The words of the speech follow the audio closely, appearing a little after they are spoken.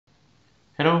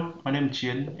Hello, my name is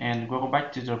Chien and welcome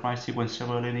back to the MySQL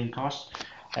Server Learning course.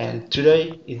 And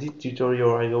today in this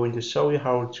tutorial I'm going to show you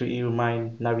how to use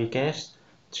my Navicat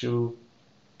to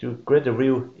create a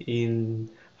view in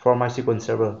for MySQL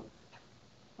Server.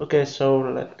 Okay, so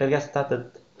let's get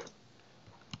started.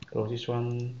 Close this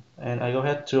one and I go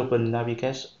ahead to open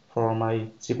Navicat for my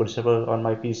SQL Server on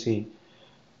my PC.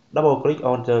 Double click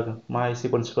on the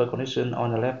MySQL Server connection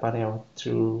on the left panel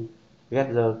to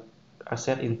get the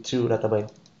access into database.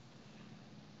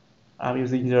 I'm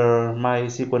using the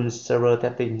MySQL Server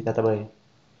testing database.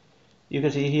 You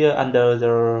can see here under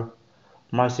the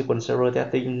MySQL Server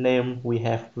testing name we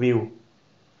have view.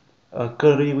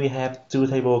 Currently we have two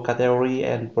table category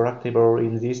and product table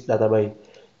in this database.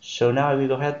 So now we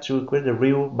go ahead to create the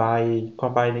view by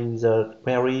combining the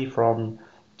query from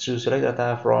to select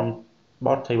data from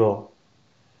both table.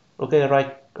 Okay,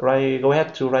 go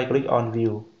ahead to right click on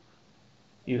view.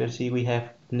 You can see we have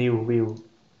new view.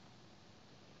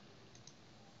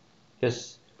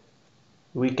 Yes,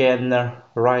 we can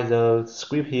write the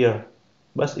script here,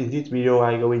 but in this video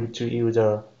I'm going to use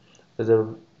the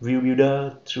view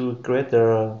builder to create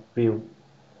the view.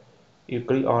 You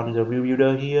click on the view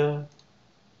builder here.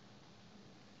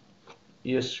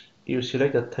 Yes, you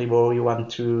select the table you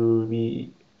want to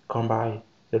be combine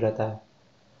the data,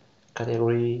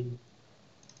 category,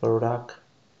 product.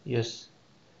 Yes,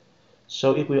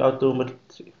 so it will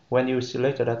automatically when you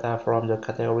select the data from the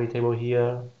category table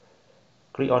here,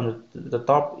 click on the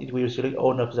top, it will select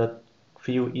all of the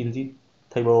field in this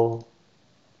table.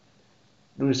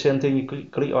 Do the same thing, you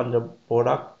click on the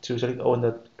product to select all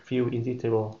the field in the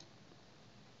table.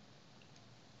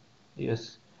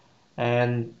 Yes,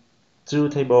 and two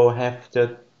tables have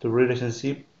the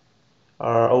relationship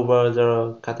over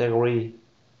the category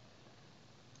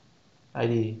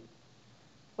ID.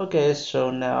 Okay,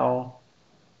 so now,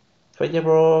 for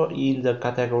example, in the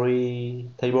category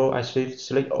table, I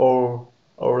select all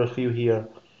the field here.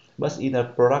 But in the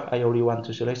product, I only want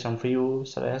to select some field,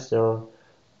 such as the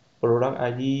product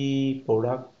ID,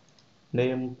 product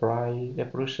name, price,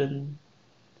 description.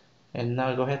 And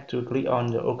now go ahead to click on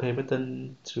the OK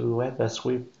button to add the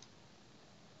script.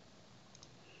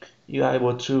 You are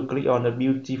able to click on the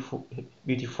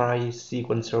beautify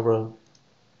SQL Server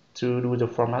to do the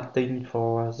formatting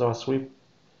for the script.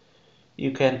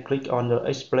 You can click on the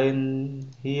explain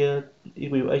here.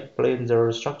 It will explain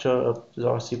the structure of the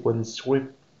SQL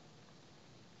script.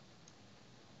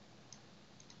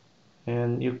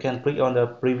 And you can click on the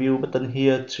preview button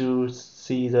here to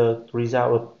see the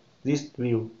result of this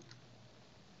view.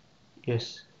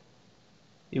 Yes.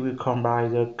 It will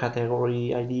combine the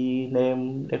category ID,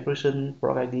 name, description,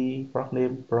 product ID, product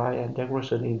name, price, and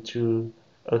description into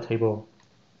a table.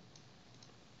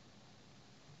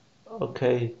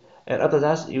 Okay, and after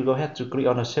that, you go ahead to click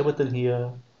on the save button here.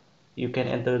 You can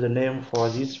enter the name for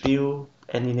this view,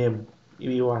 any name if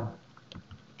you want.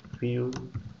 View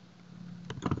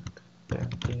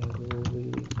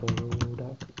category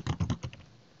product.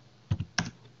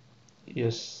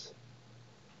 Yes,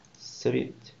 save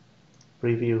it.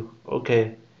 Preview.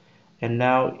 Okay, and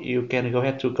now you can go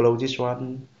ahead to close this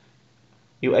one.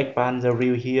 You expand the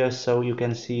view here so you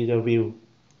can see the view.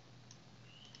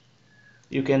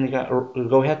 You can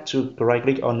go ahead to right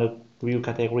click on the view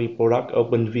category product,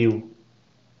 open view,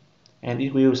 and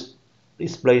it will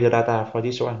display the data for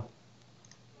this one.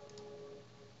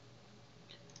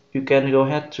 You can go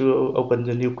ahead to open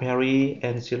the new query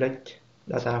and select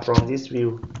data from this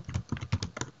view.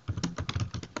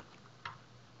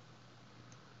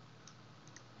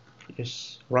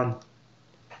 Just run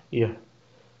here.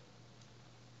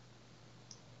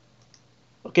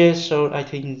 Okay, so I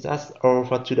think that's all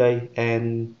for today,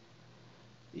 and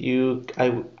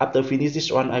after finish this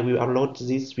one, I will upload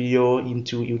this video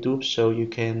into YouTube, so you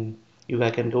guys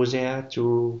can go there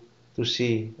to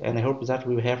see, and I hope that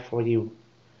will help for you.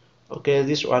 Okay,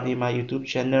 this one is my YouTube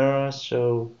channel,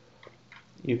 so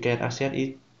you can access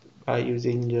it by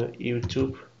using the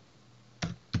YouTube/c/tvs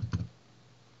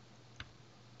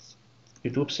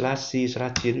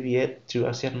to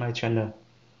access my channel.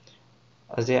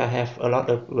 There I have a lot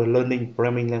of learning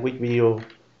programming language video,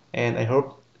 and I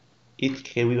hope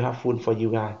it will be helpful for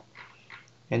you guys.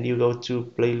 And you go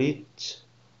to playlist,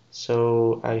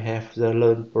 so I have the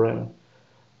learn program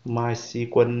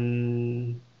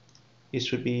MySQL. It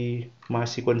should be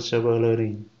MySQL Server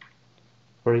Learning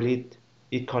playlist.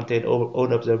 It contains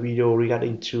all of the video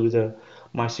regarding to the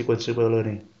MySQL Server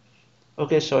Learning.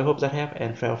 Okay, so I hope that helped,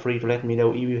 and feel free to let me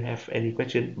know if you have any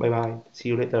question. Bye bye. See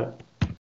you later.